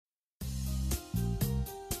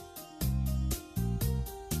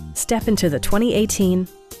Step into the 2018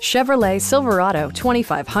 Chevrolet Silverado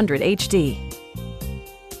 2500HD.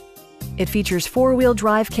 It features four-wheel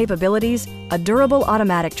drive capabilities, a durable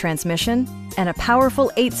automatic transmission, and a powerful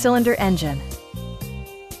 8-cylinder engine.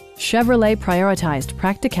 Chevrolet prioritized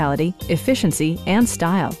practicality, efficiency, and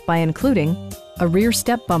style by including a rear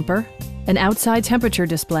step bumper, an outside temperature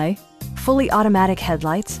display, fully automatic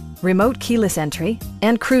headlights, remote keyless entry,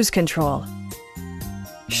 and cruise control.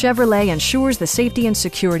 Chevrolet ensures the safety and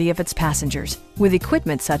security of its passengers with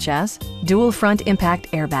equipment such as dual front impact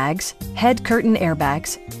airbags, head curtain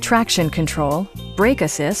airbags, traction control, brake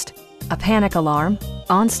assist, a panic alarm,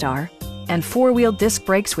 OnStar, and four-wheel disc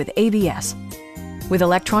brakes with ABS. With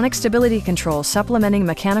electronic stability control supplementing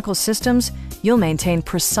mechanical systems, you'll maintain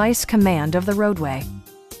precise command of the roadway.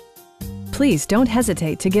 Please don't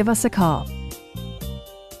hesitate to give us a call.